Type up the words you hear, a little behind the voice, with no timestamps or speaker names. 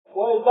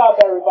What is up,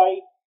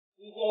 everybody?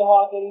 DJ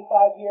Hawk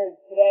 85 here, and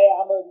today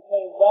I'm going to be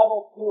playing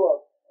level 2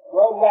 of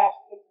Rash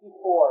 64.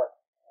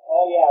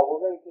 Oh yeah, we're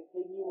going to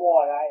continue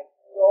on. I am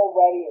so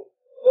ready and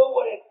filled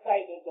with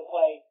excitement to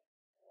play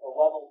the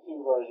level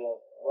 2 version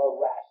of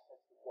Rash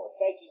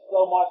 64. Thank you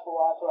so much for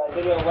watching our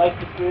video.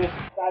 Like the video,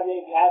 subscribe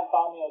if you haven't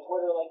followed me on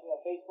Twitter, like me on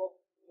Facebook.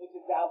 Links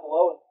is down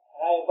below, and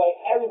I invite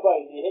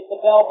everybody to hit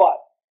the bell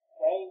button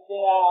for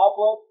anything I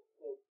upload.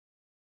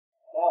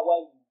 That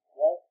way you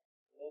won't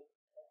miss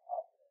an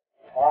upload.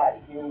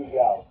 Alright, here we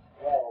go.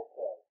 Level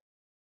 2.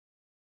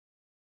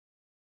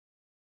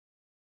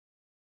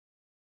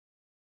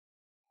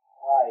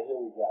 Alright, here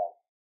we go.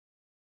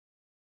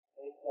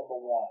 Base number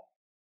 1.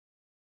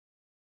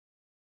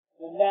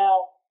 So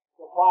now,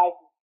 the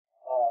prices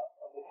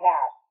of the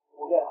cash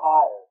will get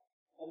higher,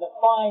 and the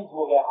fines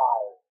will get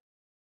higher.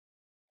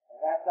 And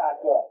that's not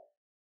good.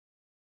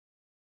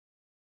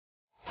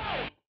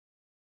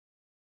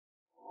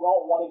 You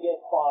don't want to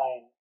get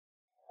fined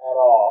at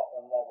all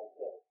in level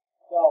 2.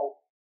 So,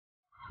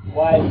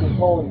 what I've been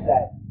told is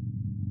that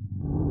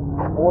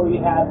the more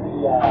you have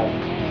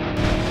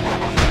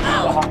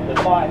the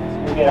fines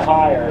will get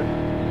higher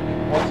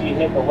once you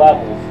hit the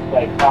levels,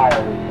 like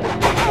higher,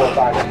 like 4,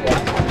 5, 6.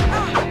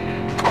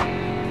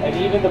 And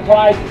even the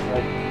prizes,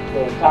 like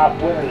the top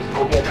winners,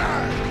 will get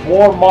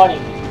more money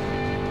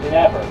than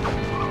ever.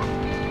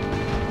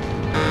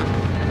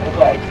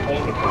 Okay,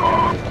 explain it to me.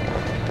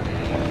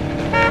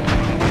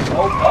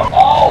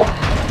 Oh!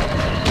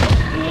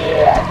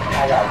 Yeah!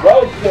 I got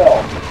roadkill!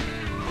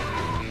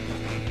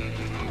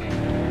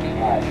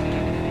 Alright.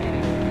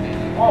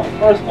 Oh,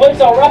 first place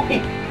already!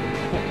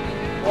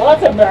 Well,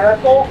 that's a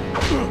miracle!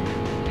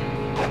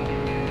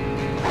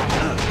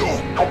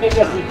 I think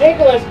that's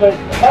ridiculous, but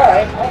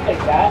alright, I'll take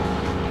that.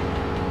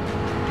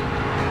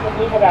 I can't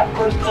believe I got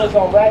first place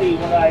already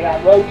when I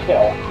got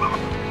roadkill.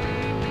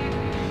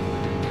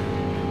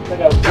 I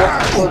think I was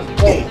first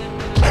place.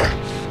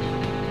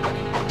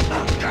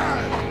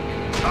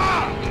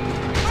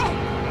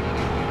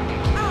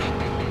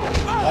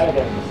 Might have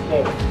been a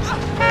mistake.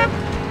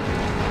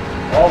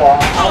 Hold on.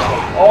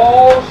 Okay.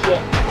 Oh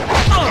shit.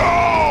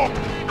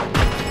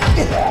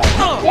 Yeah.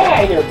 Get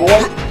out of here,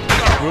 boy.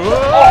 Oh,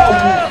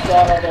 you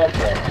son of a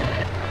bitch.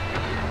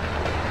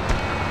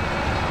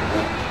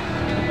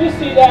 Did you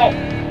see that?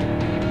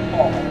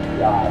 Oh my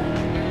god.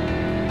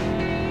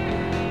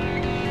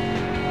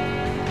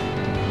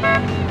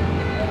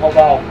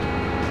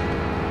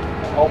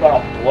 I hope I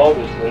don't blow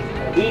this race.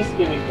 At least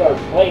give me third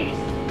place.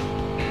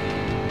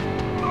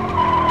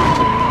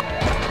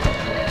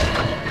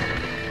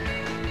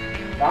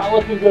 Not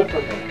looking good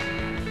for me.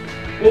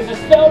 This is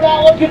still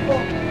not looking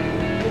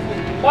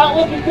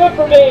good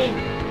for me.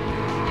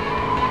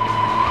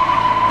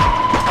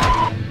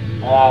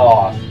 And I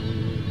lost.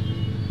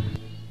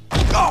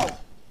 Go.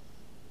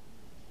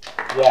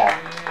 Yeah.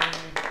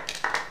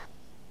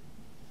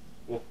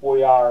 With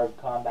 4-hour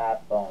combat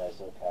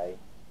bonus, okay.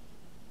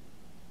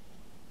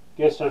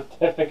 Gift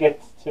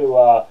certificates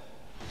to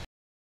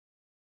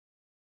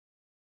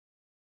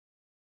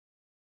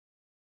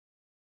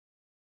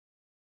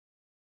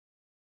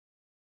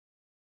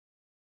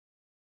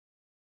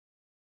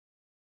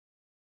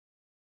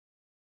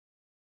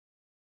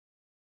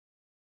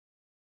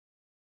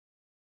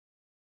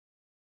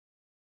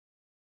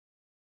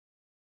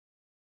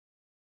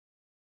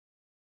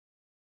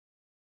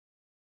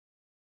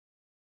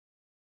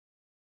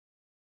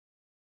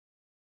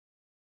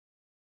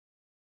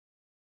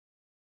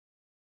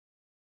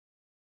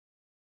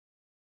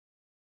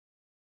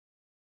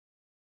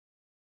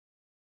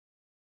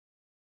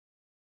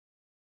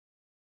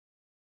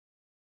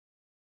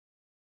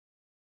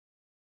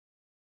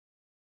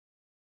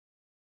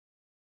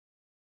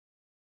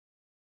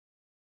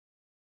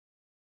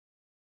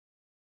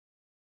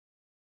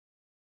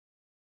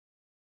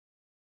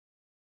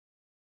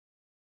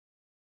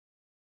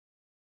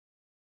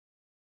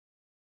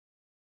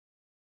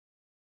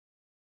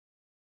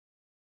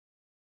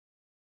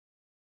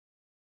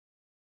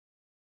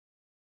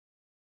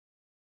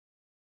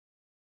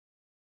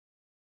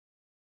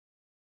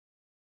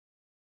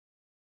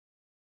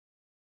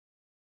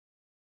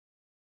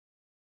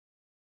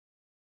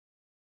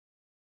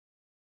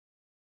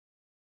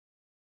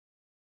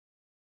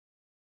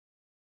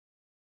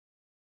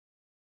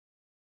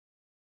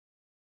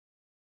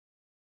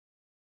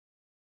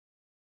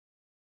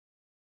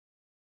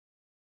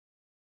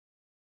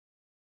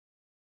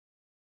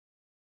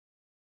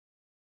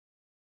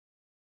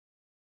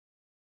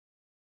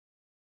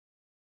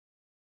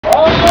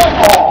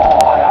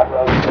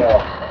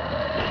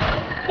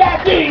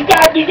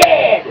got me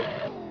dead!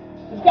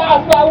 This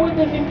guy's my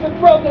witness, he's been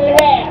broken in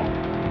half!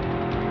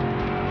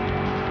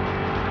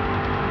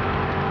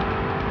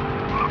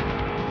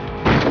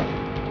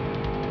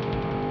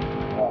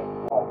 Oh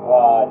my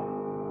god.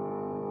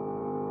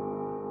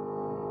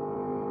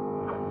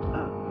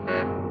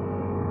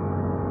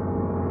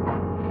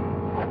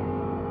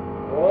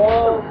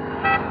 Oh.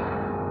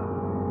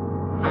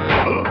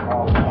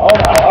 Oh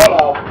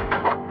no.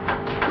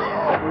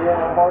 We're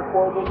more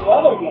hardcore than the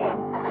other game.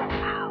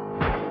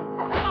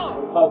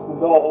 Hunt the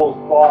no holds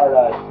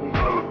barred street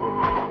racing.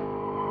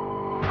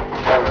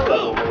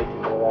 Motorcycle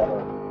racing, whatever.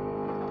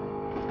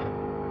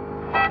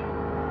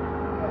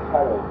 I'm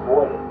trying to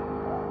avoid it.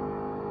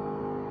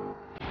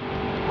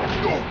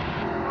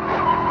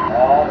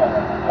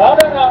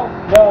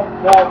 No.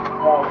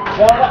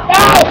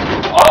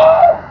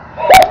 Oh!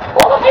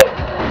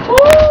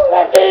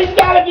 That thing's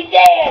gotta be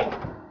dead!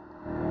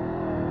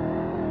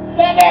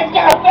 That man's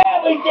got a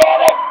family,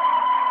 damn it!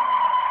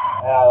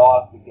 And I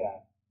lost again.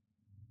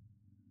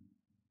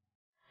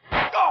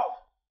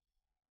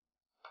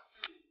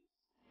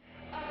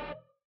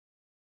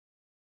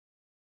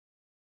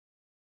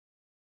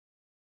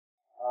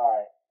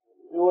 Alright,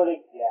 do it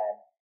again.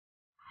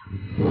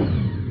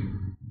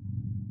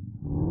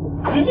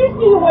 Did you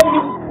see the way he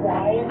was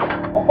flying?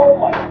 Oh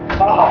my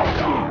god!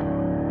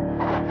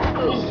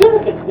 He should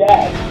have been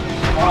dead,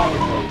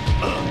 honestly.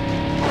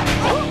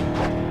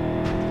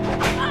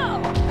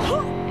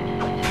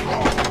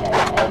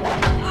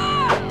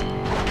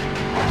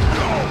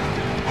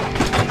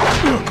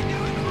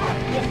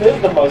 This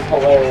is the most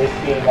hilarious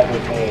game ever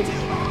made.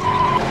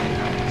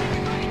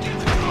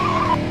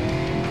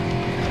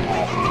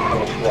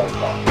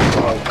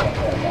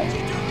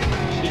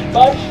 Cheat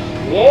much?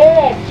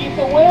 Yeah, cheat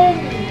the win!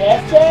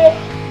 That's it!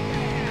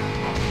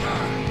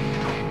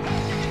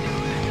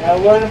 Now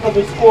learning from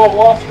the school of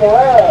Los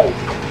Guerreros.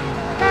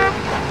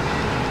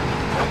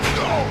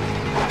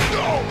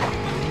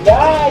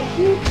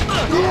 Nice!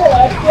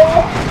 That's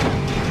it!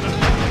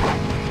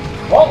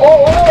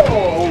 Whoa!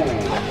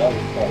 That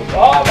was close. Oh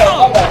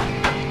my!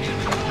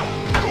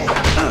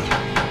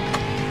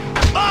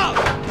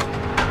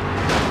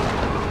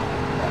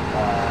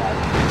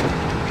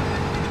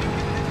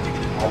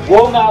 I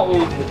will not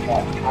lose this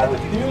one. I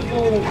refuse to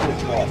lose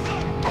this one.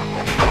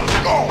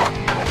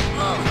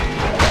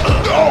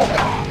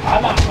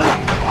 I'm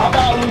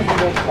not losing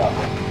this one.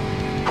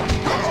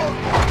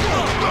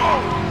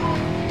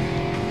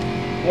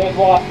 They've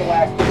lost the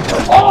last two.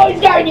 Oh,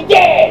 he's gotta be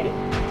dead!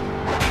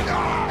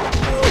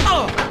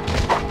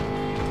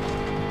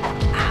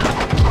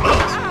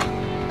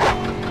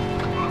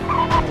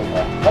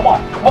 Come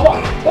on!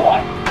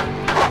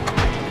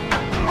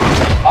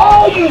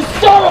 Oh, you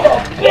son of a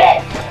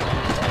bitch!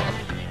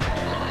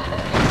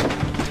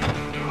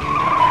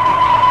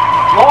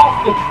 Lost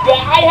the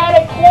guy. I had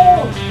it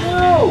close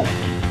too.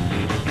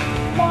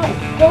 My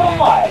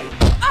God!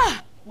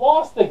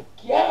 Lost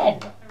again.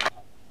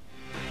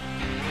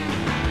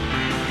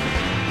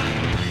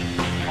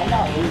 I'm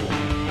not losing.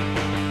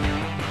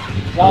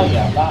 I'm telling you,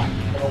 I'm not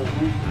gonna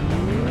lose.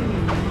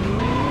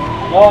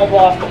 I know I've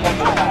lost a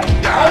couple times.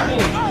 I'm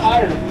getting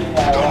tired of being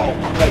that way.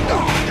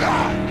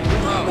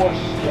 More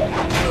shit.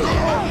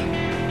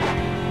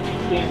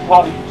 Getting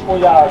probably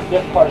 $20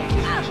 gift cards to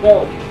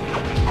Chili.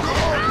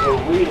 Your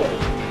readers.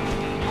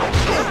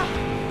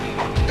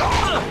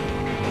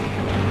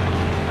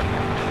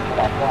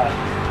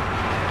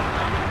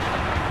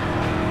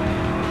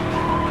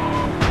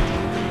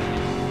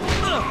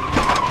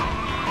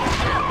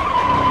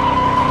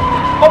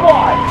 Come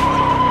on!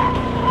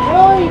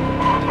 Really?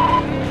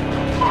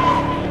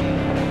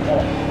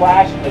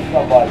 Crash into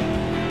somebody.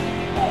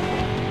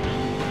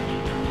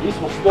 At least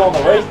we're still in the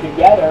race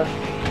together.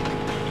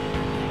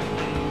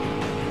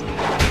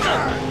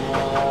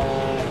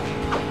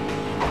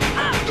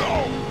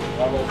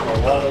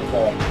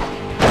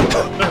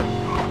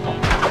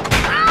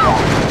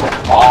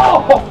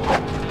 Oh!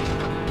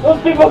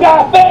 Those people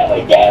got a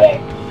family, damn it!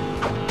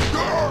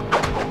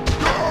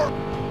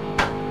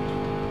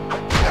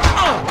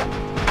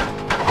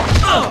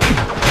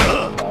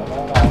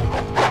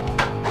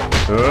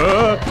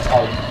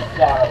 Oh, you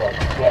son of a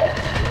bitch.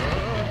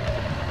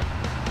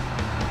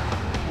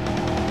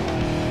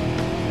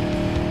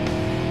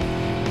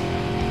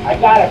 I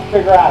gotta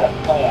figure out a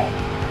plan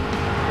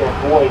to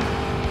avoid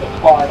the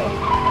carnage.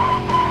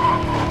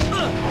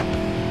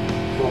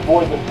 To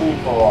avoid the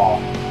free-for-all.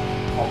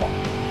 Hold on.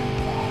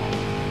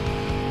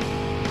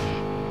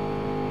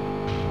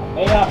 I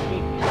may not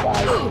beat these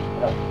guys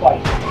in a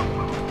fight.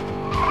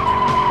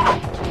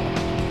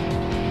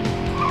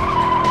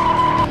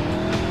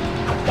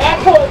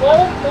 That's what it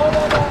was? No.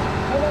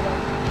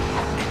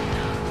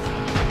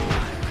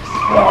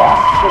 Yeah,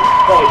 sixth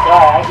place.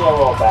 Alright, I get a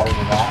little better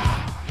than that.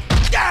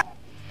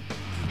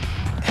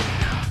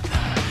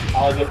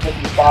 I'll get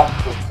 50 bucks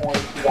for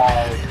 $22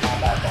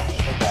 combat bonus.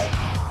 Okay.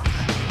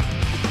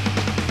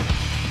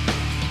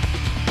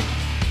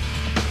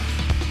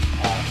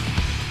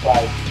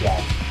 Price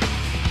again.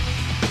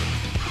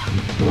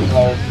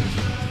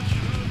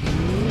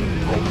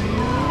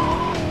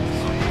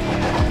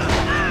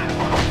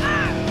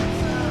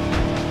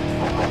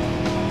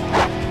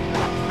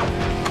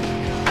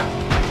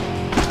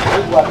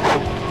 This weapon is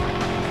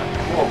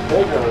a little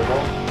bigger,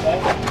 don't you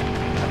think?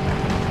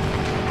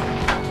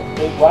 It's a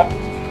big weapon.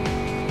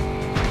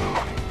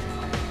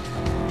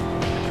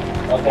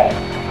 Okay.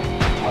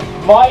 I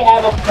might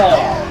have a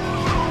plan.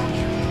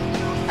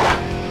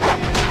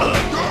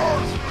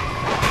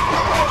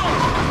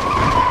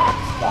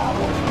 Stop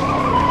it.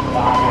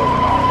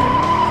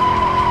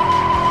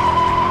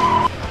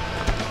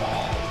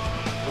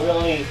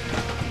 Really?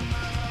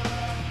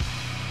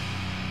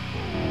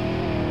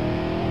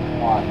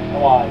 Come on,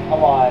 come on,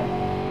 come on.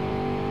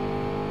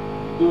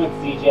 Do it,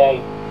 CJ.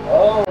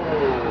 Oh,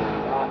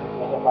 not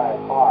get hit by a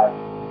car.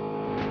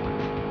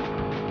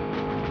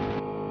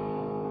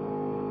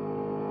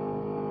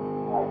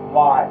 Alright, come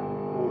on.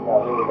 Here we go,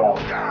 here we go.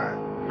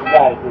 You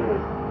gotta do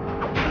it.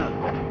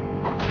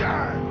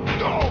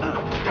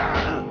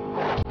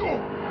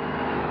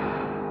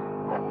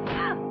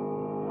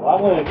 What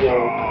I'm gonna do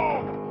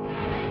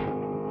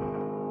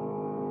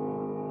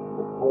is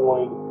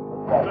avoid the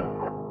fight.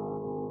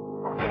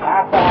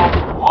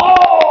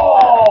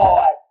 Oh,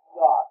 that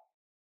sucked.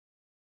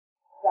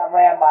 Got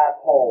ran by a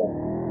pole.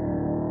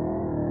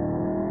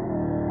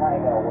 I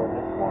ain't gonna win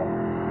this one.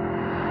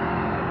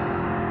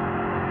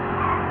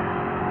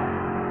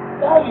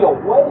 There's gotta be a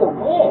way to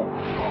win.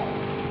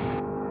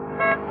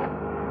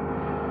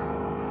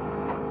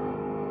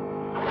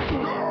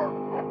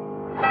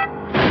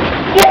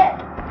 Yeah!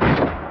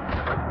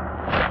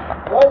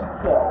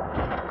 Roadkill.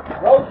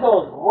 Roadkill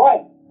is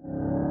right.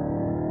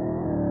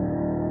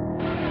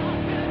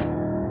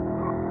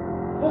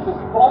 This is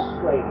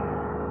frustrating.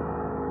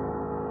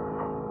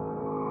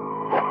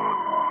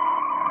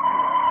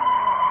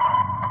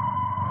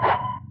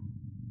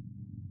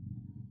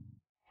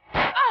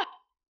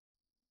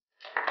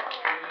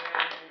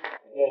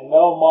 Get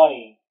no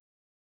money.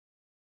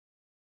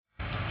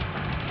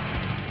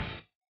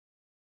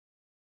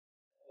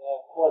 Yeah,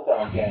 of course I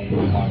don't get any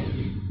money.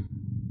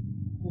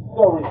 This is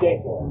so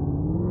ridiculous.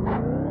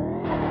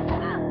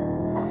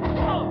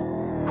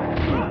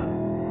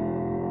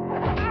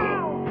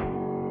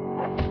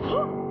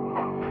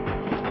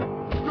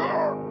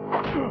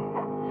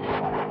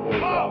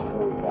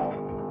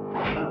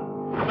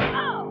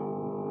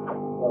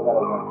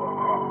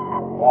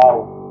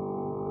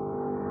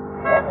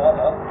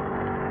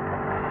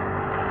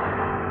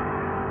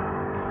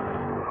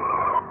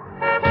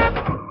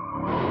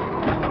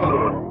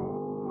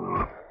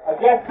 I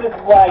guess this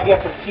is what I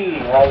get for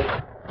cheating, right?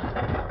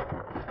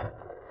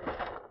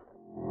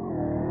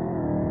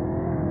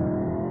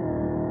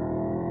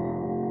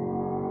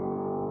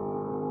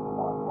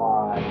 Come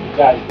on, you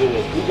gotta do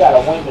this. You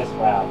gotta win this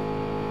round.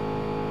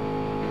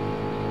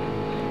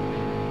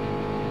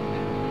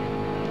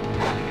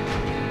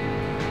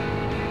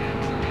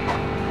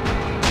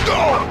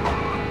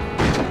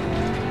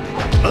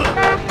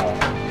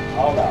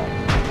 Oh no.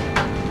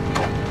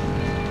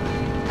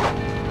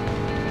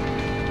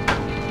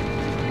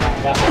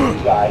 Enough of you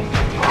guys.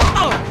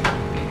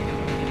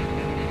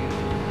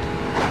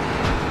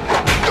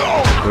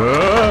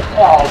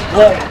 Oh,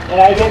 great. And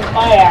I get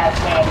my ass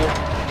handed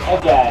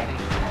again.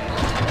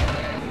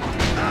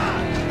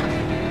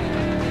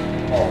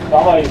 Oh,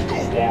 somebody's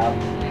down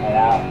and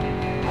out.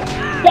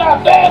 Got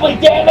a family,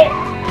 damn it!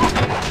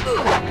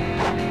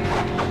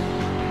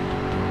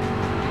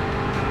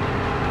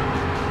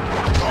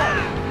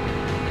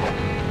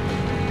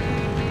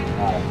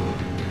 Alright,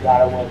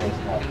 gotta win this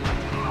one.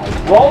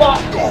 Roll up!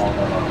 No,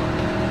 no, no.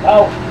 No,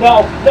 no,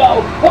 no!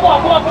 Come on,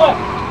 come on, come on!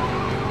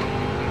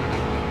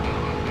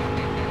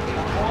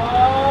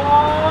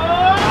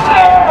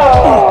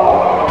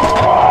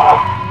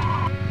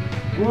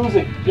 Lose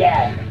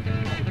again.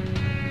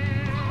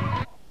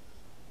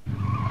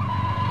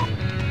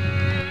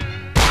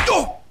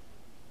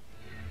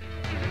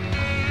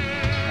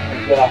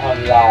 Get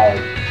 $100.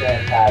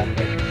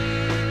 Fantastic.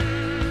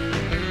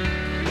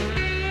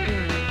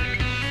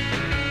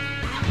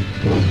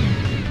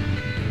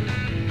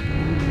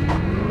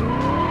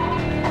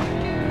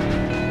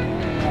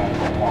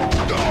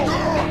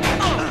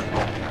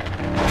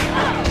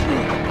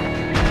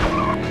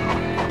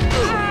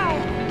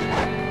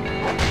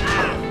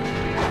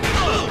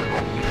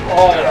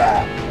 Oh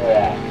yeah, oh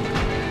yeah.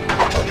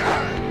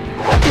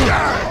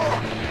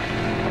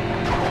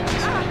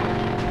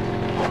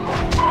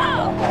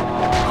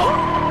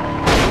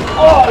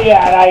 Oh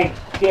yeah, and I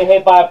get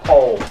hit by a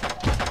pole.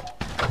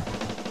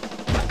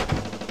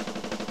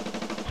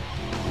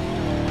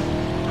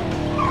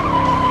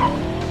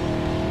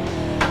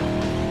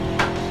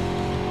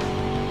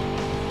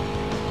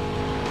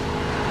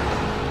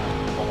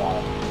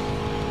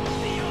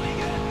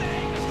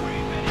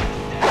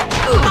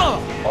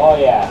 Oh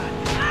yeah.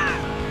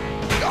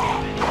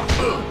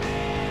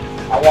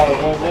 I want to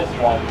win this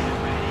one.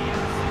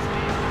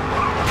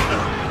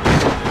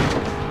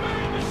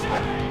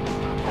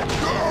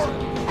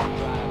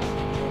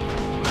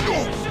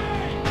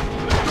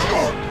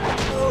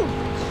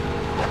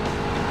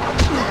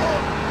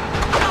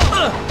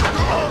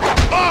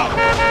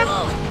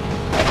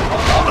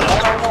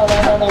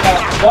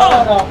 No.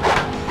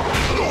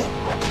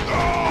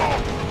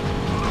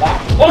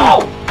 No!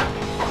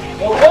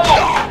 No way!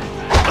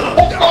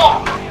 Let's go!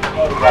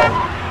 There we go.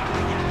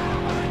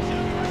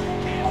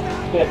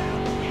 Fifth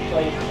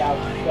place now,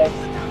 six.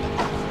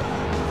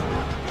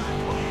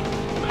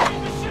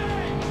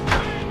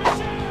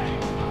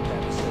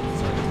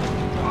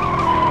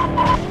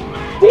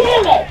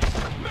 Damn it!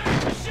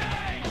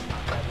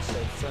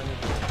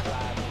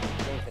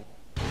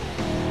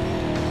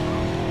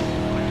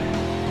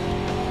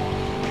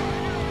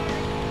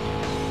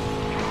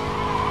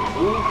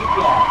 Lose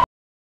again.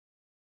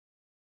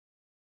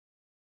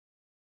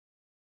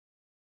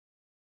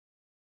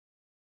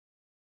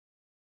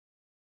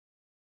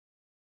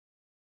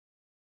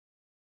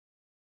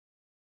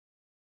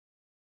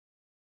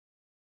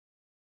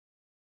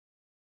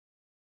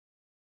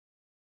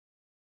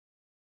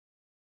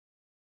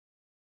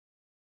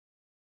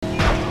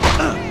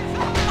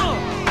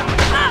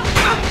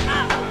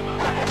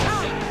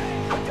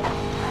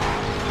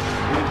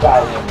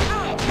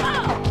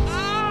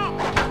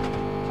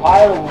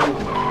 Tired of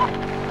losing.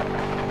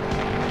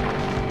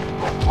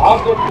 I'll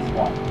get this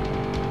one.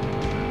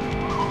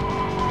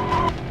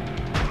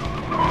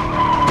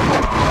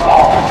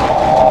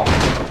 Oh!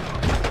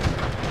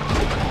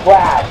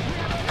 Crash!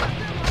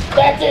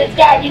 That's it, it's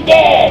gotta be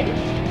dead!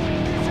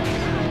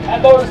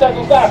 That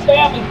motorcycle's got a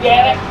family,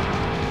 damn it!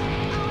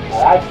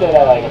 I've said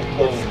that like a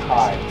billion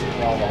times,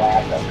 even on the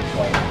last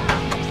episode.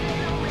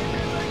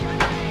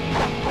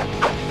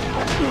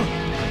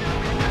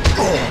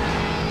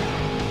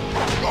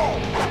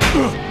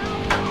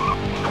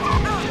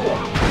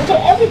 Look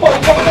at everybody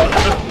coming up.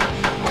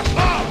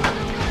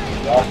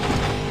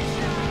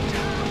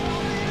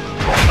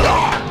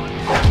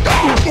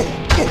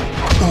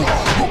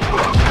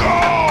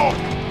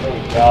 There we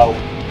go.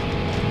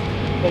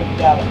 Take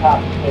down the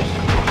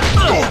competition.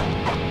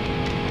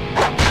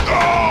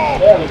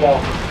 There we go.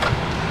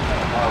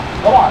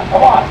 Come on,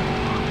 come on.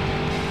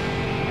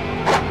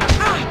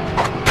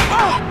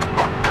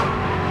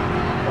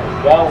 There we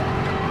go.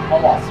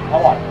 Come on,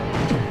 come on.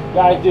 We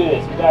gotta do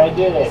this, we gotta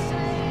do this.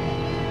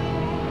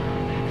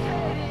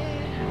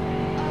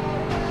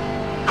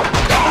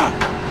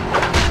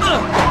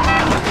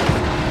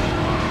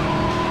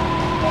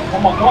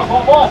 Come on, come on, come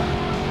on, come on!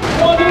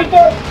 Come on, give me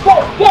third! Go,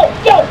 go,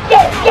 go,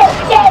 go, go,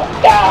 go,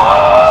 go!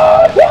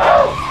 Go!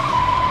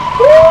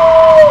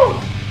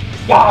 Woo!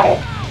 Got it!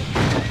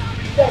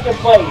 Second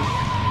place.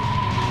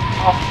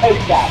 I'll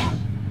take that.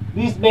 At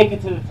least make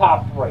it to the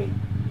top 3.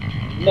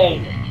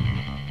 Made it.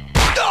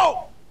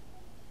 Go!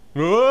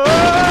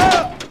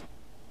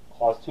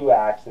 Caused 2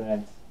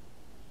 accidents.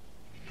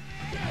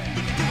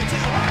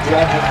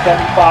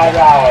 375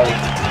 hours.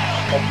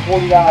 And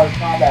 $40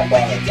 combat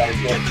bonus. That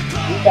was good.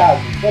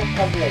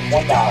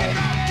 $3,601.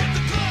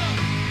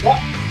 What?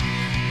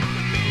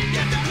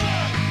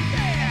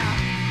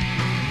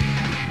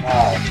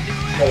 Alright.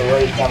 Go to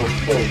race number 2,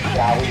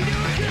 shall we?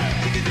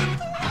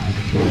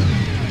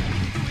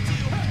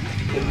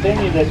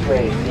 Continue this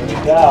race. Here we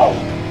go.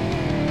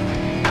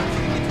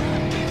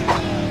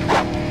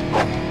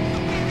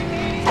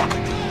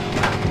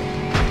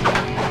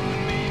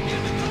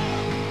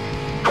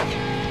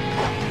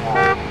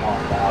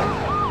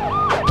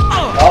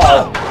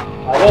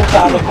 This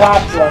time the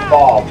cops are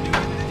involved.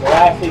 The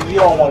last thing you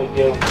don't want to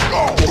do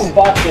is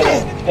bust it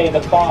and pay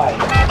the fine.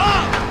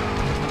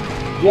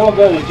 You don't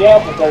go to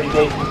jail for 30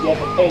 days because you have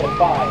to pay the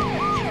fine.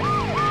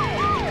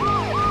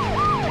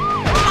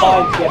 The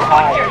fines get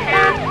higher.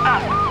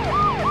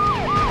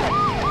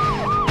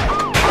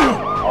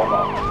 Hold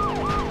on.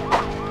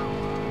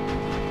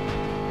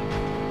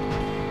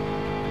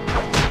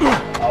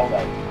 Hold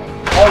on.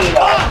 Hold it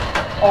up.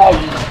 Oh,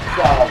 you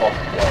son of a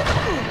bitch.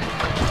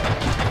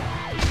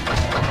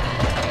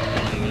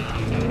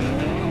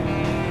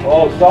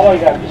 Oh, somebody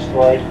got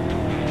destroyed.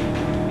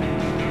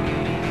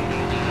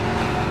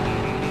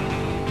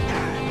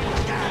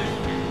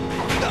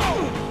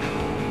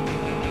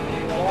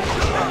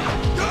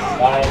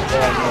 I'm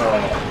going near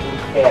it. Who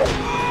cares?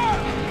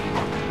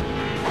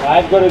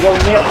 I'm going to go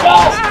near it. No!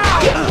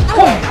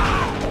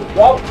 There we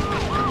go.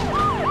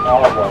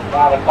 Oh boy,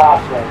 now the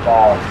cops are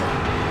involved.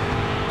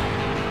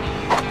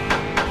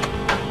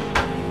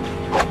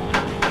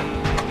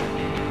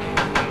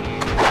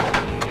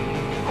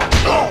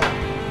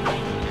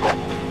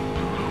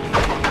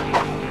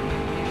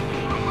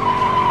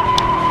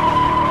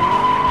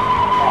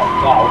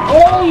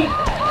 Really?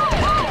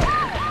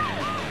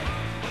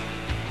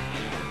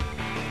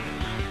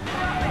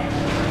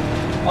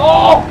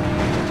 Oh!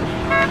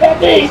 That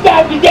thing's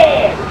gotta be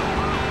dead!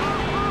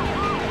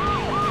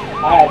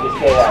 I had to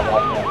say that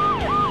right now.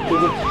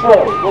 Because it's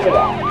true. Look at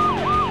that.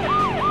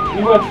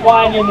 He went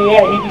flying in the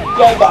air. He'd be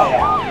dead by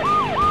now.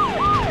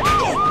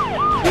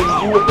 Didn't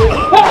you agree?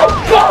 No!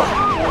 No!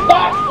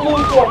 Not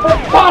lose to a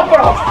freaking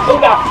hospital! Who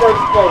got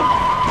first place?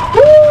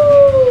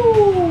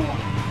 Woo!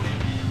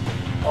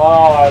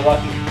 Oh,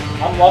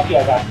 I'm lucky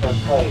I got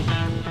first place.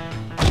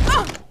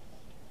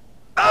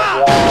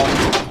 Pull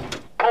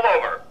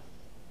over.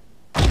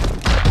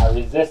 I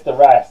resist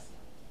arrest.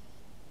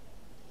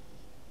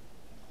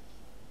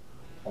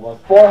 I won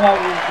 $425.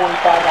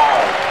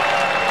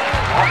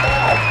 Not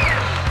bad.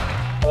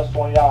 Plus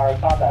 $20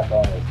 combat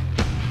bonus.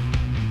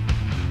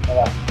 I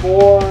got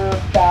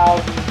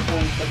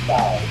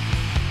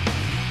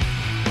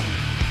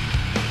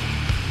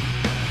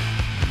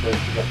 $4,046. This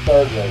is the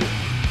third race.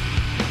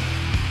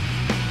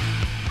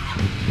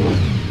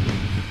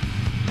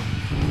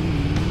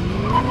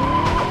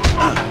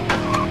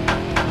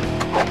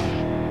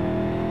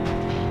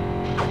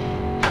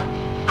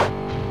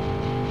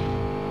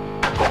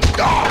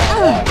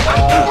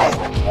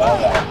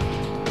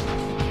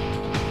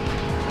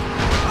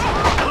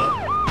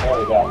 There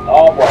we go.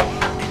 Oh boy.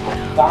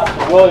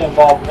 Thompson really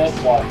involved in this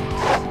one.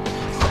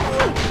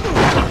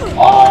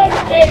 Oh,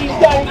 man, he's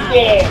got his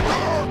game!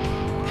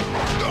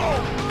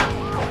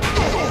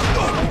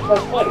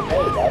 First place,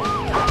 there we go.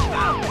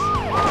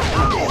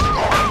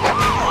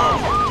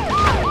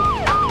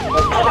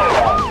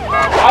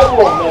 I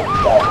will miss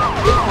that.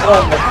 This is one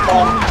of the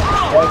fun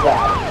red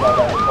rats I've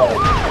ever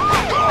played.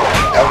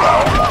 Okay.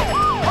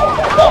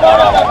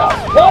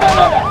 No!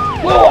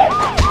 Do it!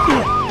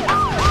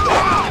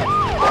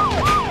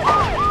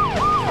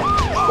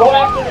 Go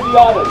after the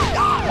others,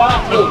 not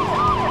me.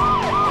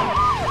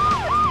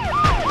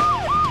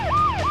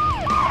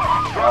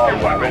 Oh,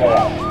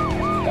 yeah.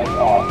 That's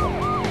awesome.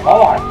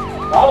 Come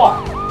on.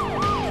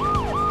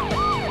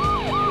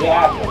 We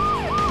have to.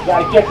 We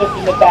gotta get this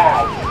in the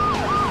bag.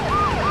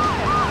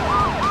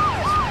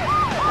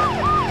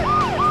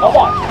 Come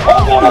on.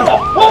 Oh, no.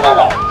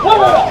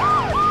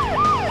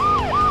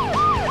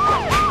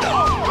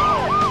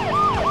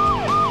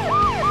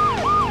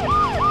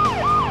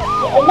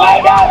 Away,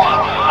 no!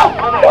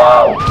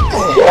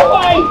 Get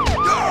away!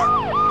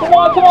 Come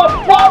on!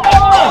 No!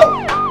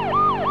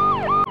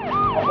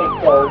 I'll take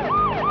third.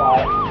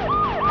 Fine.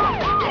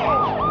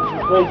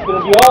 This race's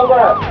gonna be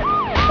over!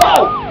 Go!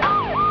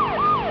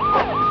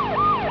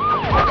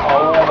 Oh,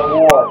 we're in the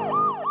war.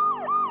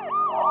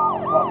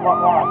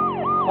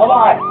 Come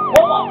on!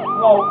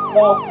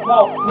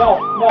 No!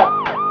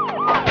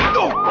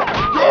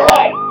 Get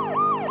away!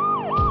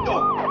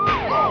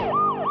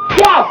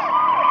 Yes!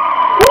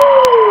 Woo!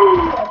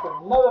 That's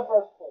another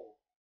first place.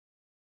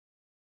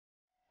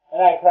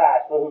 And I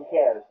crashed, but who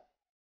cares?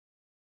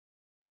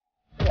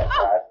 I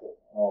crashed it.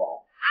 Oh well.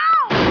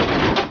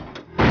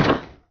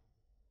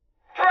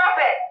 Drop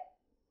it!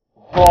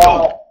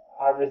 Well,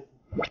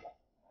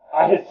 I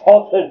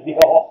assaulted the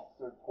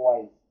officer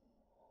twice.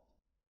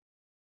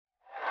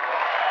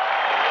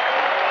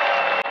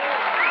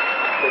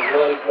 It's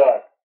really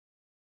good.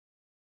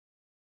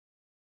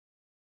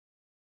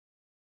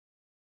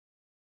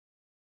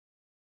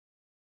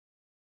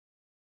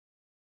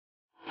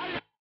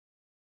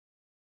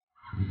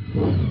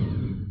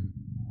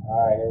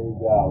 Alright, here we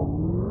go.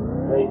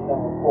 Race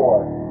number 4.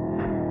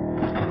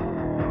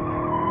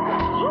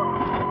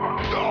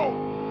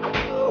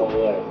 Oh,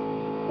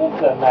 this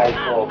is a nice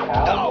little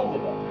town,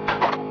 isn't it?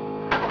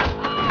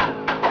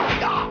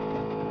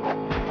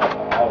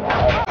 Hold on.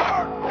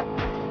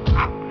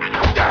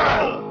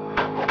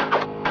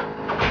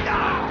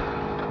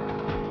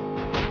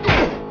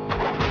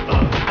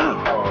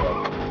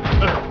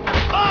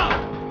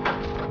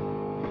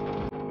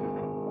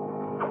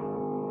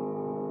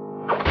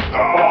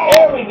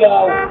 There we go!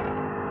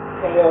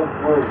 KO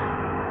Bruce.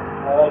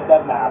 I like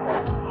that map.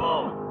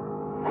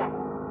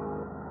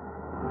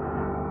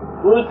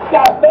 Bruce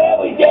got a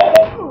family, damn it!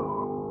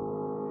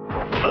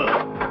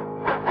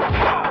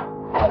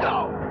 No.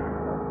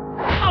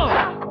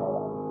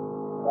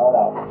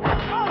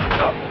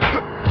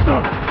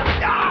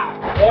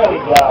 There we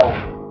go.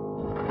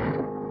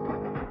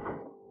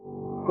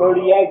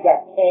 38 got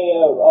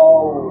KO'd. Oh.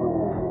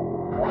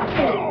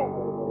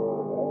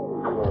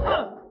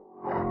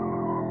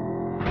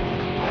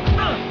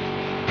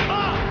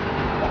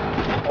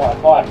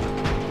 Come on.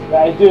 You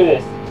gotta do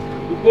this.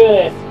 You do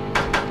this.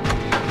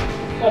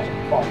 Such a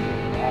fun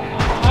game.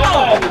 I'm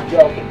not even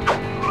joking.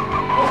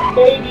 This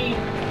may be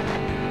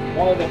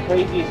one of the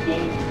craziest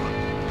games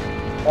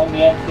on the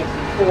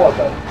N64,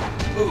 but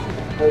it's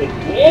crazy.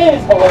 It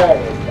is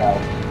hilarious, though.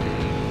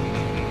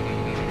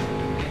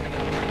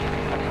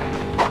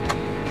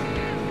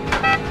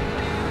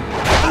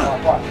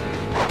 Come on.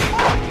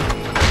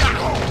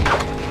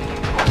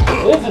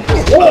 This is the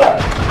war!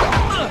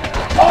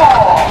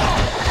 Oh!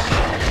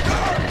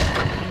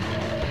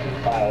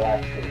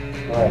 That's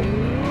great.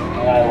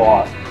 And I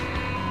lost.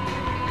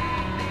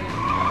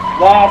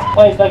 Last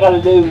place, I got a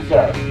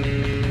loser.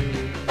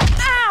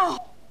 Ow!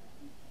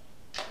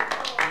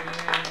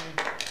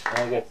 And I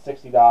get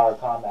 $60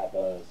 combat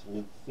bonus.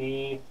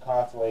 Receive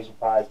consolation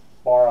prize,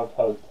 borrowed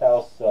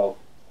hotel soap.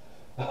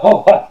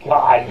 Oh my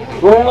god,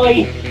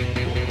 really?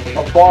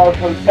 A borrowed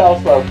hotel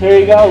soap. Here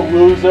you go,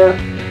 loser.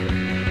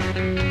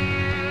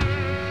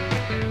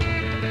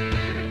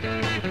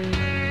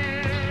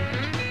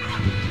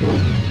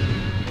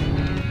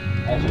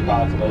 That's your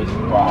consolation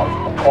prize.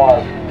 A bar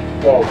of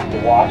soap to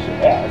wash your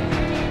hands.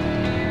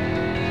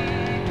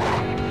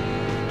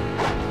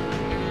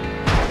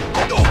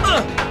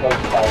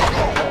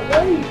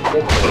 The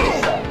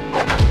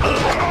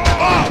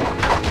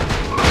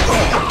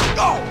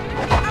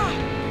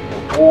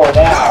war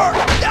now.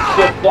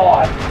 Shift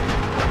on.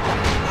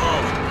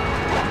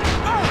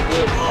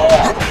 It's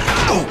on.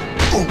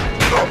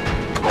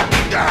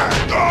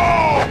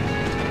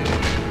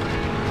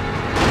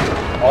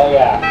 Oh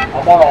yeah,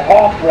 I'm on a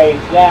hawk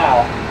rage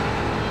now.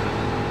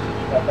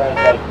 My friends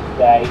like to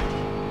say.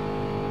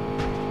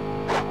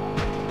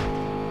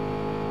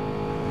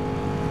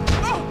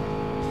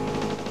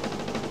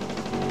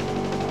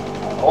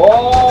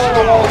 Oh,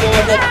 we're gonna get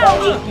hit by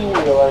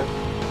 18-wheeler.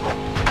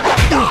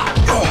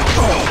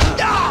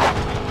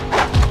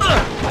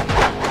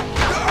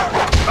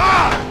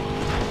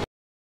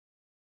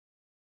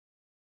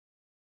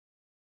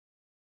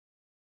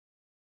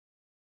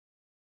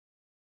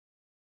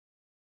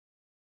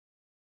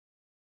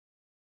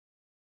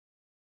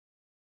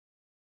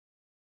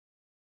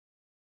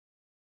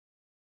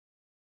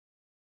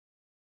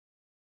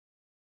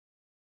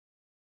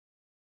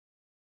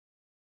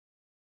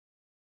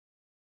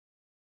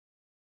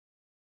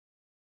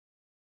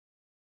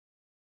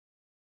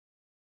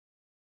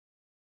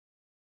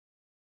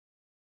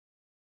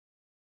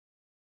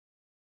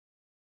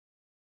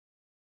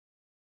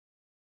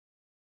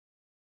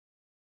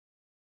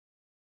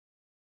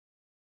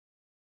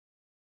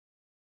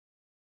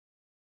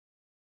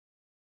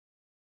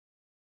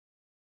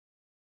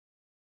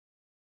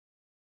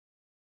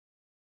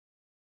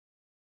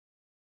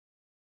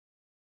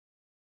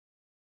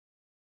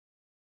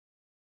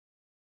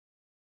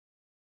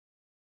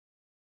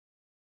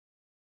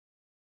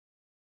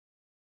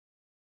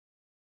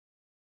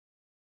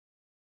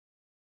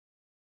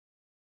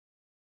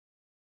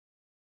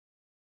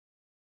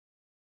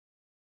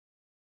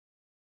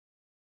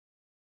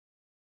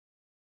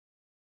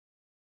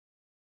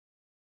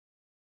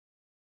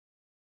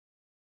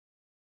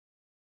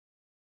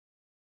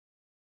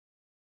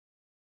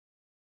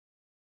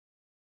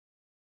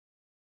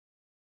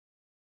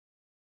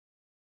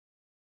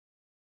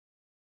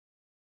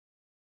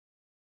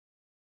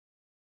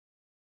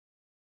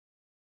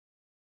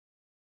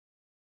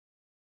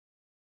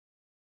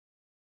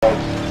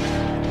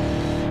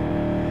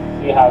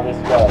 see how this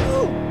goes.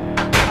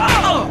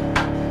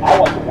 I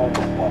want to win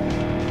this one.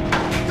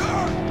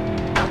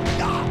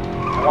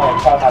 I want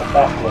to try my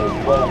best to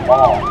win them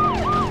all.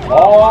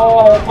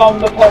 Oh, here come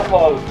the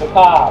popos, the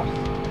cops.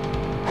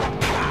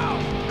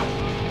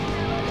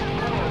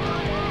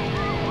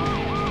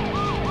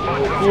 They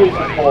refuse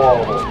to pull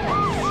over.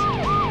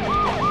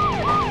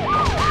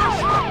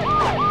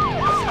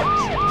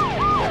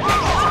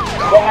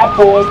 Bad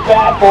boys,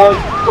 bad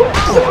boys.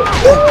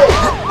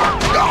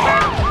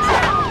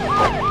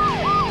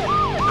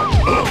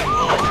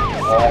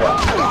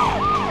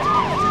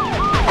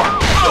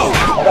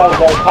 I thought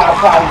those cop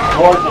bodies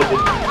gorgeous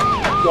and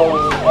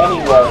going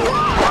anywhere.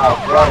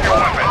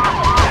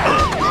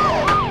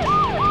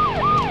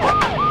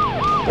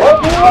 What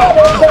do you want?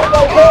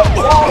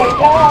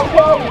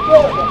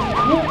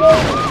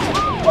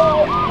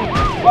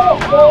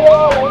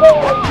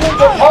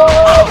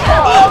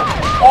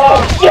 Oh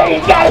shit,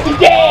 he's gotta be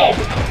dead!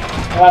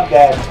 I'm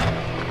dead.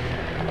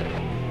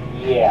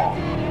 Yeah.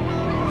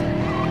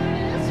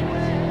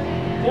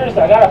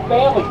 Seriously, I got a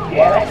family,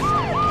 damn it!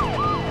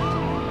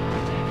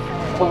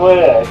 Look at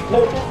this.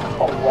 This is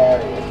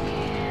hilarious.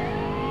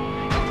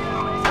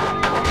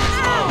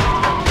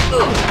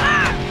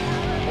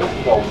 This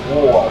is a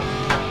war.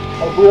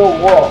 A real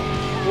war.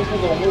 This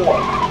is a war.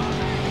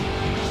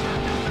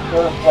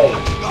 Third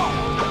place.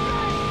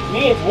 To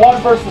me, it's one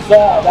versus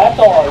all. That's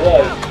all it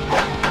is.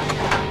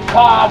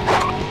 Cops,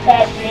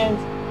 pedestrians,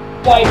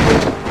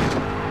 bikers,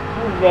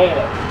 you name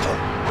it.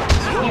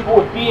 People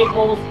with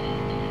vehicles.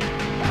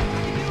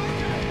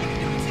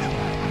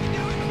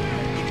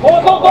 Go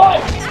on, go on, go on!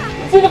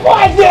 See the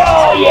flags!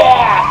 Oh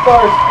yeah!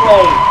 First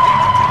place!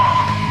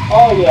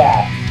 Oh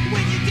yeah!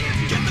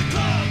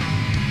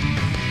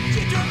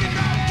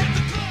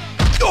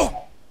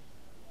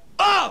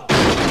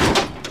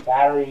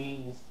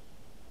 Batteries.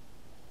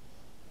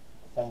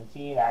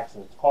 17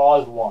 accidents.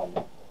 Cause 1.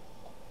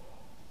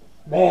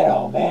 Man,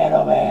 oh man,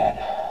 oh man.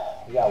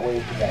 We got way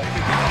too many.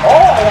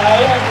 Oh, I got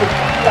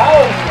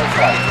 $850 in this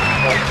fight.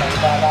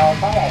 $25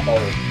 combat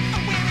bonus.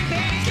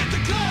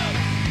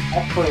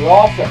 That's pretty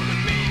awesome.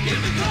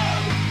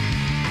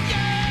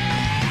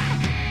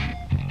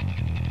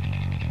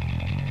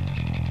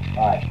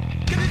 Alright.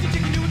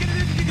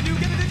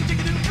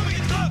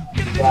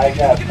 So I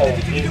gotta play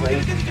 8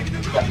 races in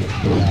seconds.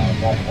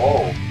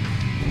 Oh.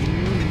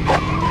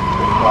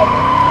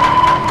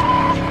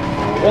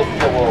 This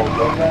is a little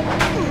different.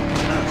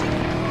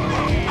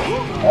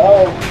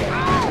 Okay.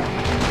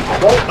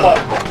 Great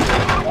fight.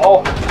 Oh,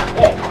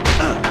 shit.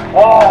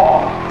 Oh.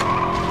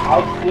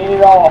 I've seen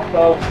it all,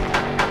 folks.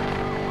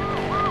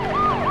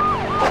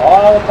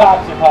 All the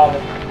cops are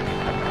coming.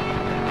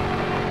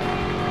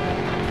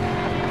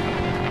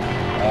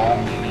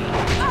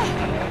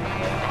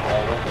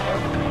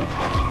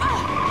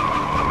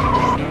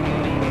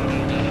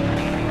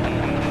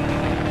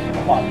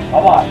 Come on,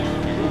 come on.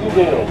 You can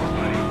do this.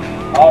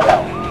 Oh no.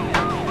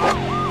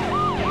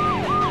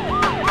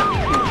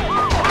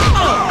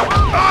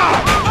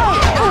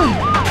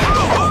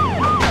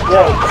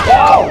 Go!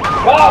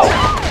 Go!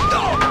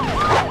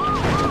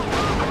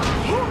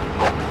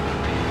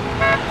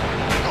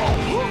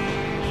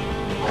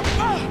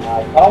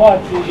 Alright, come on,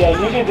 CJ.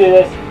 You can do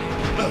this.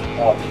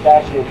 Oh,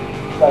 that shit is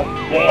so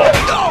dead.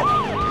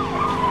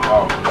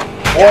 Oh,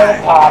 more the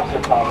cops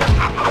are coming.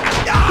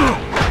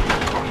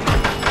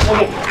 Look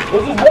at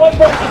this is one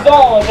versus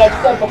all, as I've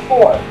said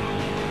before.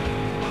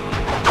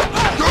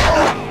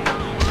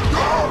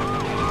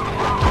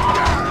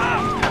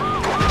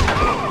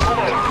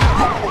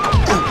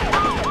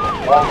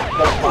 Well,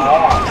 that's my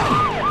ass.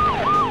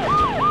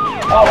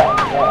 Oh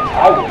man, I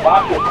will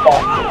not get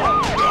busted.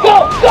 Go!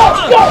 Go!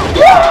 Go!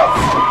 Yes!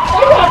 I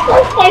got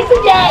first place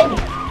again!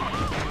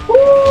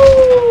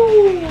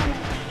 Woo!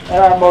 And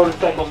our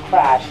motorcycles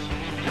crashed.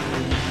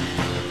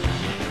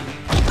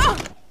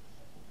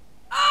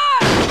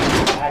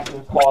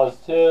 Accident clause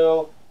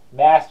 2.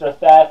 Master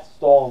theft,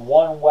 stolen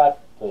 1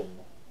 weapon.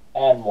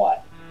 And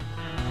what?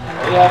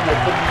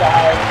 806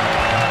 guys.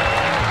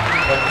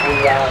 And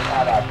 3 hours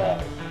combat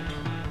bonus.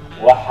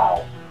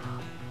 Wow.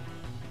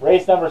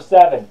 Race number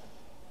 7.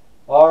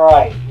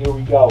 Alright, here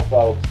we go,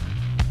 folks.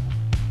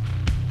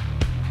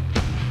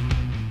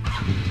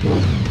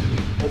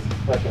 This is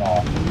freaking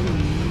awesome.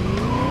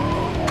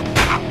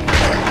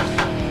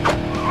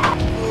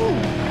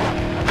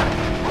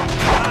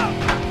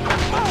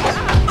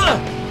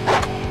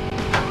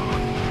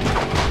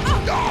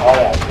 Oh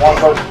yeah, 1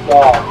 versus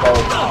all,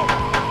 folks.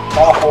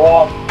 Off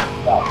along.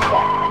 No,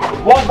 yeah.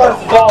 It's 1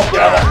 versus all,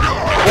 damn it.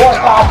 4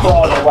 cops are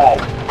on the way.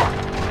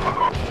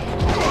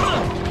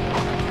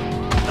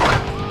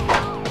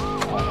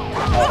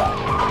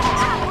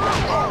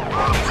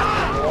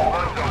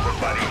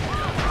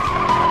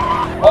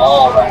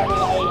 Alright,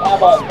 how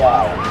about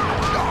now?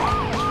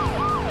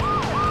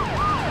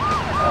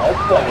 Oh,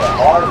 it's gonna get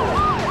harder.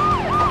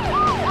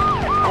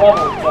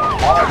 Level's getting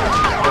harder.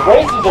 The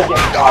races are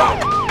getting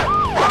harder.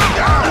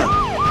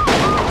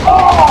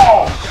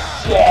 Oh,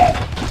 shit!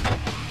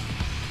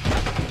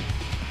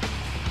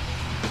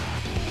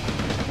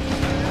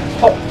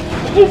 Oh,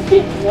 just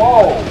keep,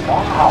 whoa,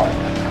 wow.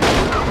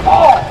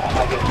 Oh,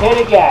 I get hit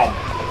again.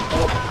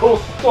 It's so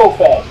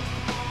stupid.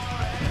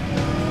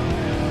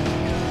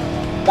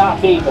 Not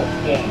me, but the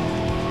game.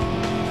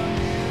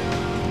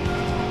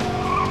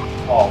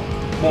 Oh,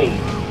 me,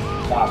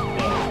 not the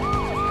game.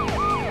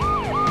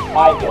 I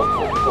feel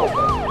so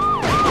stupid.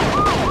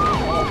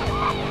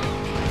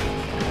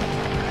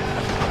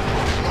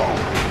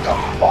 Oh,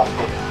 fuck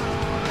it.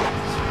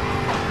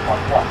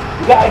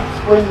 You gotta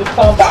bring the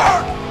sun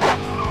back.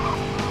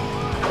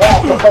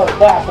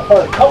 Blast the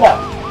first, come on.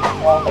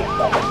 Oh, take a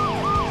second.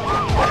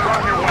 Drop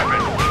your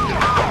weapon.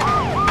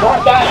 Drop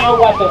down your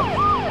weapon.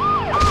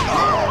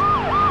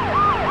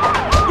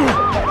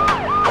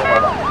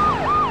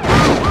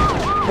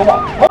 Come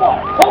on.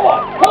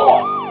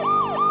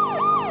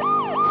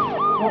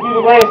 This will be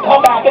the greatest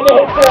comeback in the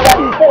history of that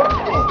sport.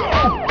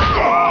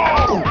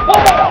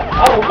 Come on,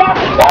 I will knock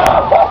you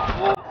down.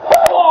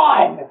 Come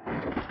on.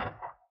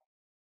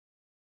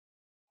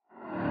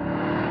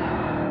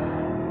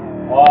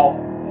 Well,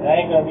 it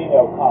ain't gonna be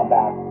no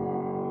comeback.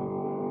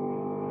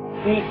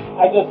 See,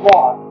 I just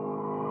lost.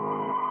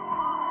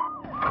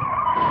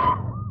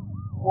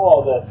 Whoa,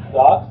 this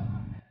sucks.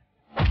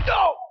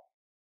 No!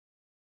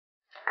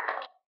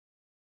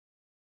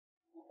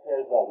 Who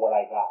cares about what I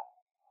got?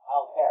 I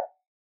don't care.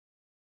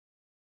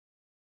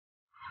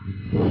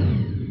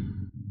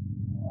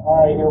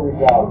 Alright, here we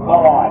go.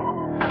 Come on.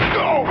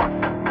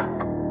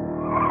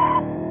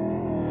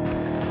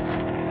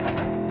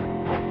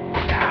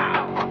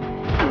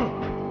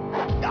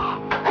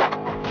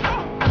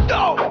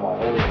 No! Come on,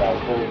 here we go.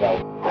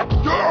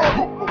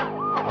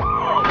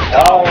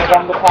 Oh, here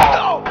comes the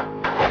cop.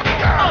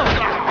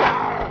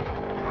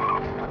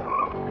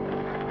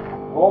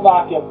 Will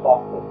not get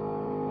busted.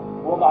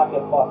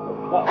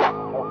 No.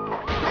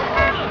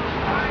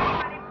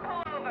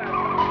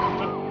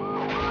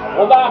 I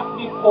will not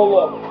be pulled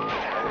over.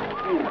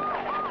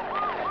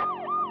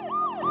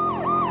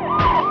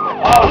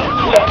 Oh,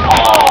 shit.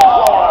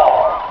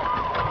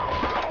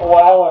 Oh, I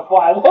went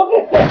flying. Look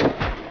at this.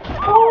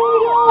 Oh, my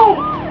God.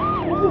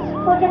 This is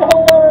freaking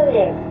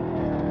hilarious.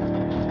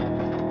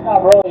 Not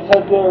really,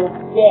 because they're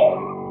gay.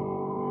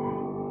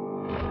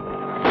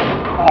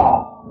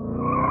 Oh.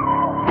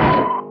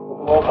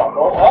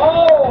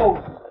 Oh!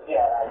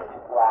 Yeah, that was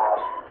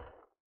Rash.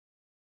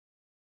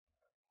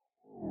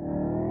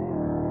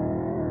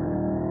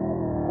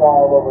 Start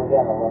all over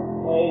again. I'm going to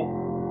play.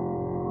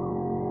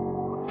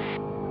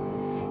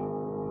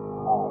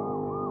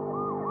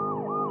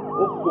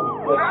 This is going to be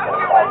good. Drop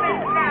your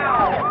weapons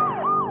now!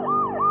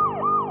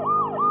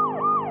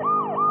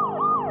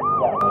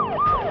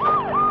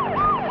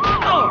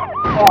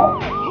 Oh,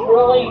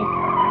 really?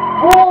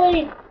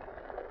 Really?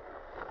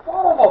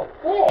 Son of a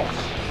bitch!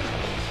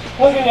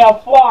 Look at me, I'm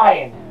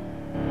flying!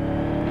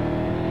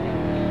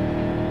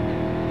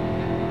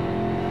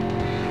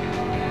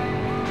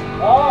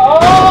 Oh!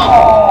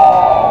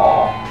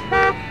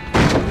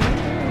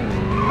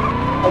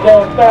 I got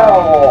a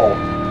barrel roll!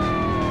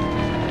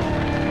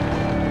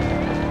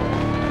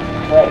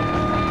 Great.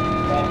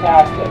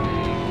 Fantastic.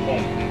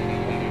 Hey,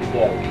 what did you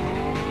do?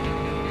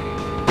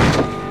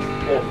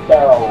 There's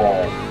barrel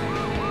roll.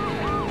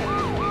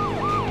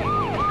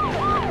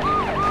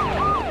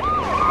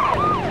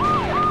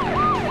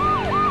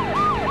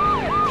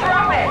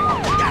 Drop it!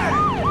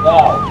 No.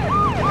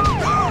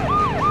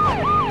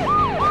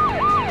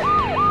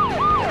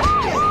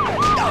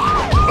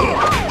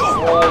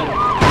 Really?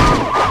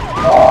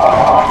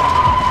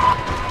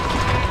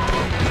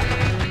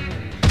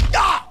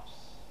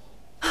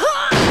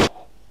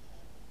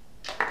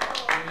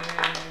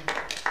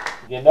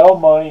 You know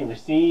money,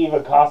 receive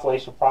a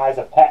consolation prize,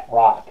 a pet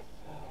rock.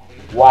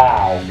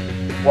 Wow.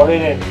 What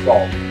an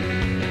insult.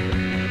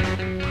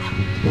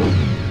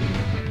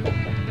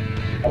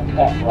 A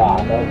pet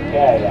rock,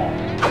 okay then.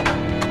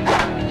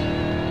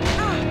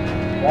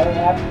 That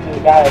doesn't happen to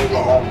the guy who's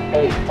on his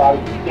face,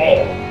 probably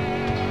dead.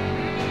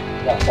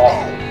 He got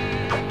busted.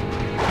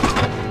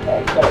 That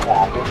could have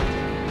happened.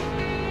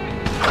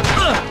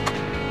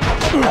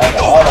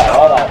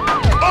 Hold on.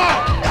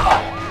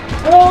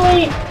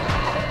 Really?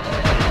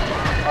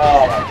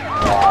 Oh my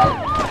God.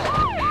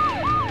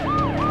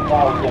 I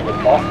thought I was gonna get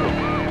busted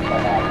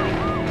somehow.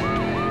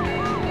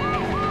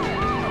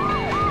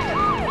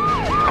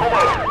 Hold on.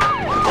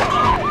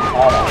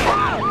 Oh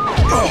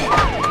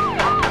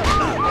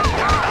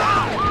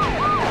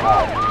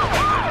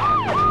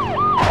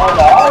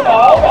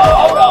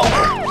no.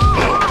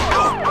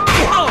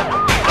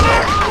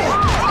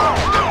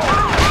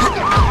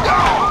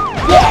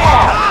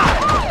 Yeah!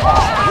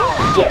 Oh,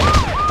 shit.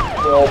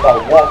 Killed by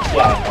wolf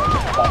gang,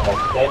 son of a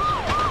bitch.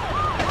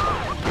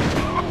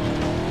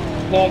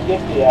 Can't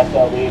get the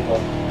SLB,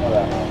 but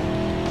whatever.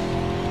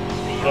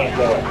 Can't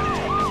do it.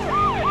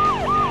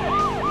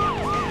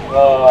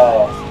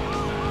 Oh.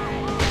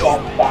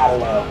 Don't battle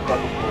in a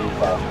fucking police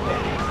officer.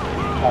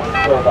 I'm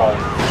sure about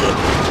shit.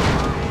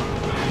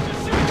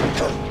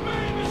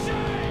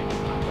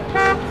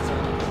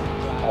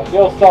 I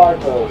feel sorry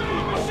for those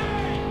people.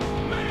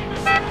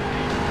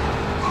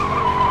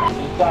 They're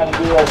just trying to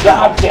do their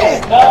job,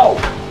 damn it, no!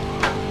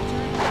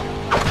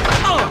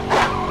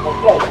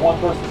 said, one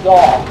versus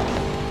all.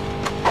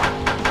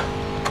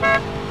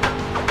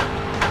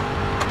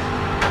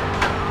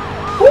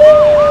 Woo!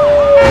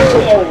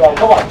 There we go,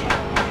 come on.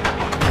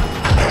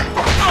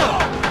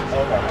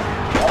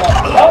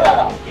 No.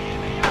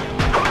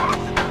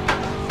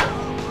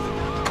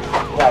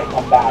 Right,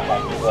 come back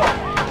like this.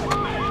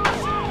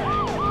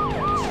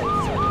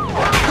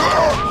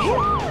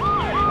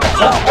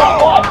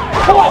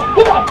 Come on!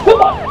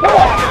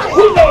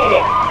 We made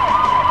it!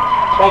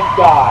 Thank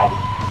God.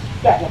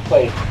 Second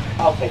place.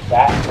 I'll take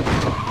that.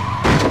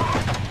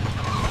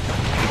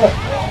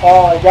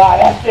 Oh my God,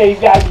 that thing's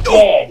got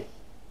dead.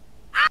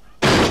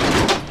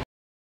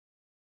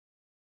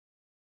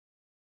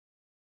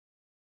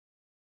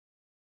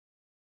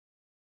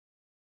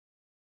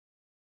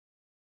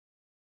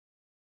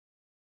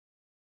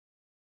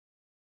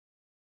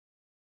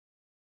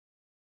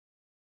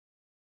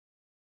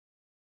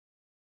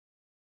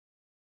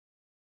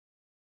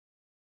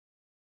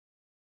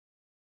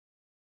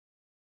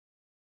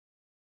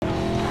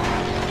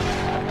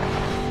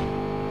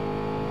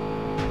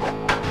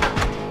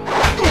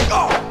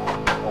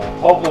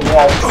 Hopefully we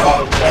all got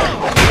it dead.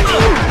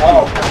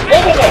 Oh,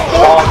 look at this!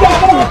 They're all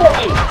jumping over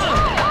me!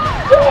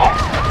 Yes!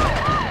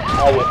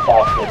 I get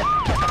busted.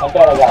 I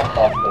bet I got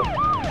busted.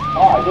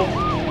 Oh, I didn't.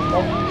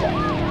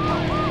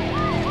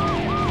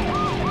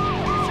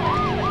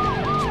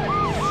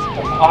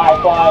 Some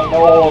high-flying,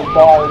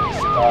 no-holds-barred,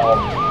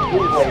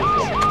 food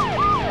racing.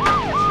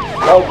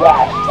 No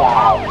Rash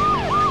style.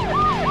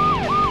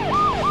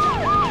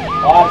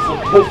 Honestly,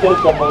 this is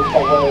the most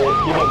hilarious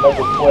game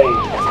ever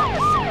played.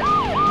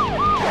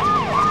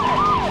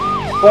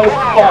 But it's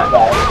fun,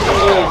 guys. It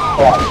is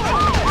fun.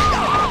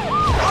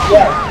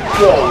 Yes,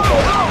 silly,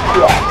 but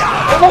yeah.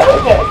 And look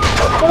at this!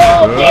 They're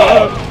all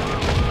dead!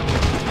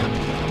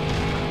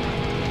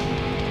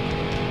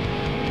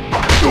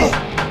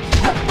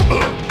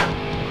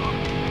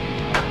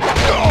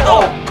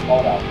 Oh,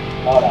 hold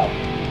on.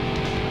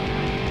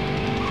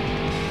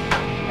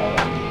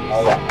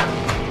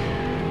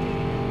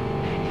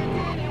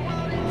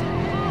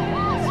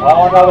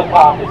 Oh, another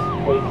cop is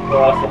waiting for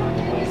us.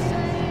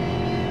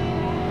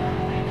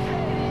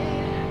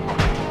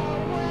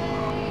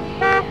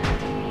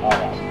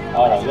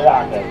 Oh no, you're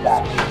not gonna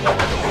attack me.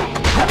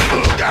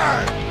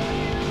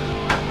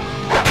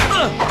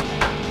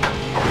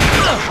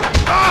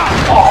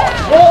 Oh,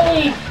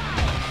 really?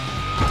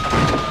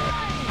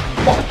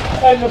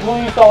 And the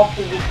police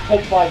officer just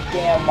took my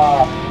damn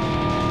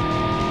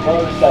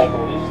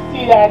motorcycle. Did you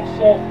see that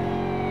shit?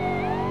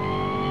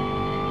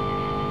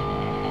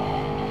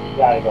 You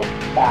gotta go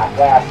back,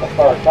 last to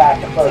first.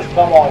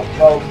 Come on,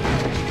 folks.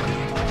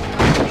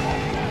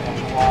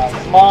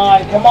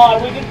 Come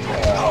on, we can...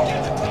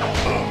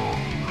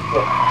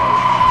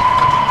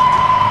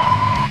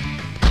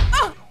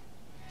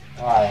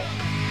 Alright.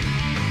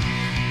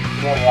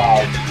 $200.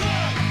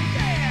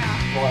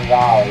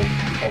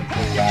 That's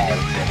 $3.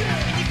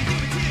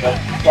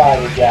 Let's try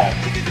it again.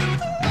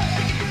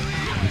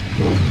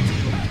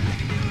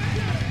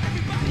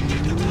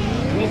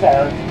 These are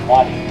earning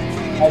money.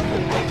 That's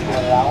pretty good,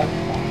 $200.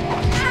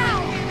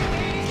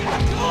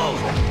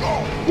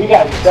 We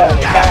gotta be better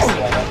than that,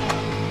 man.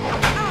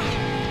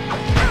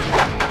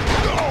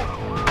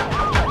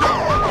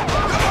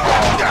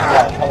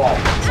 Come on.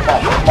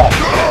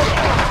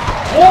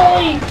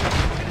 Really?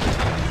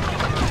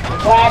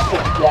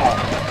 Classic death.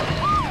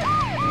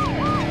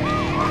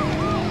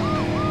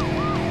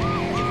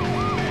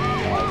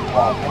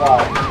 Come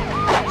on.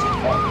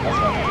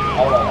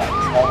 Hold on.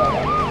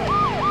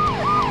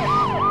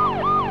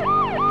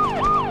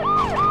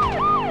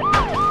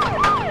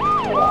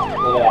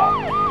 Look at that.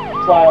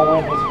 Try to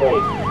win this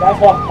race. That's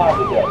what I'm trying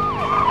to do.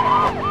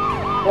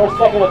 First,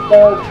 second, and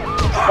third,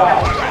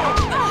 fine.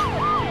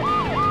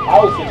 I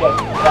would suggest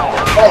that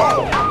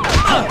first.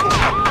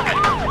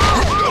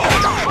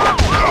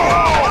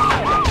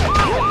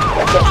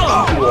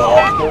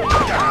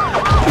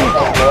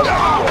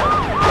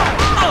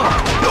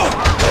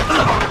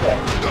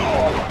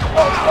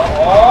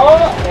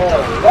 There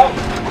we go.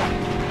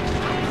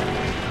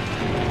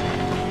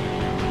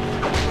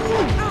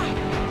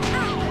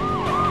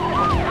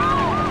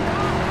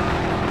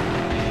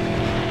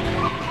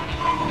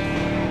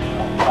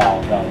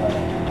 No.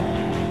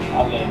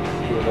 I'm getting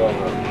screwed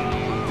over.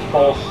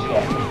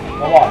 Bullshit.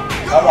 Come on.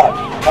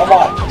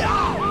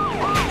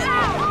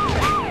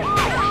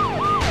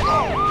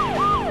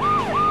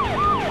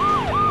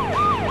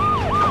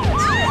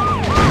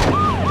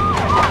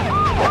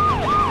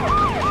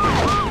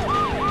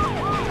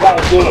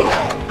 Gotta do it.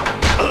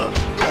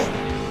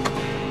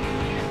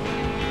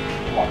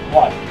 Come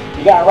on.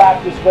 You gotta wrap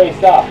this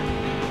race up.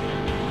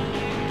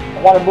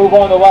 I want to move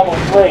on to level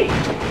 3.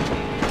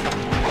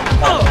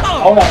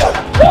 Oh no.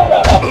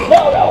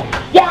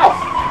 Yes!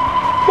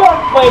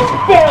 Third place,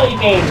 barely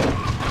made it.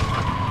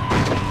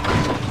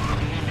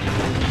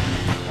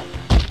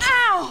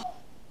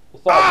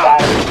 Assault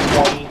battery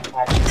 20,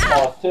 action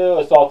clause 2,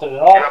 assaulted an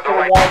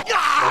officer 1,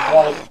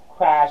 there's 1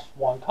 crash,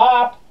 1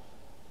 cop.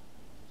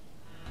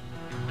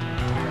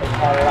 $600,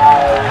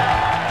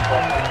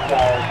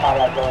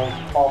 combat not going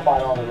to qualify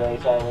on the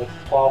race. All races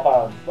qualify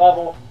on this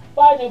level,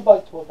 but I do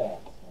like to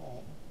advance.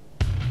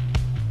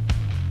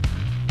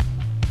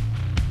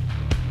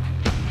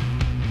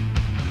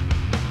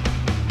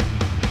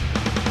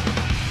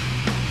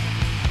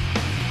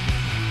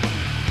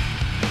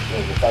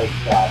 Here's a bike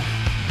shot.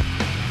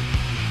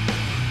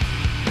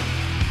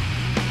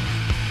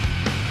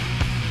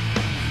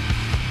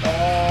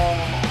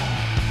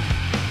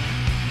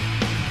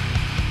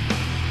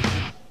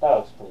 That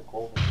looks pretty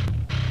cool.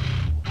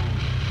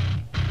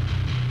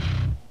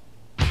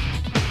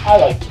 I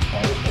like this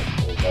one. This looks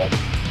pretty good.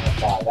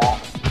 I'll buy that.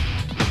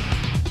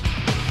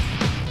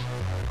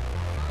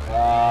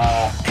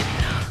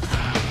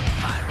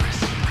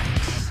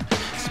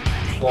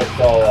 Good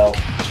solo.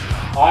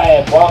 Hi,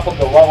 and welcome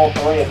to level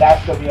 3, and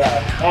that's going to be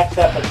our next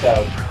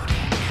episode.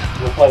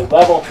 We'll play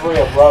level 3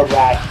 of Road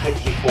Rash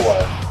 64.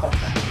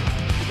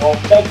 Well,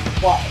 thanks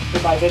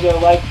for my video.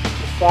 Like,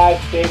 subscribe,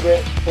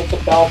 favorite, hit the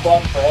bell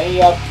button for any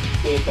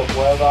updates of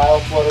wherever I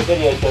upload a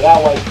video, so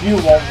that way you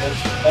won't miss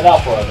an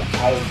upload.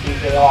 I am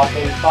DJ Hawk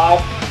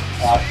 85,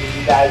 and I'll see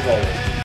you guys later.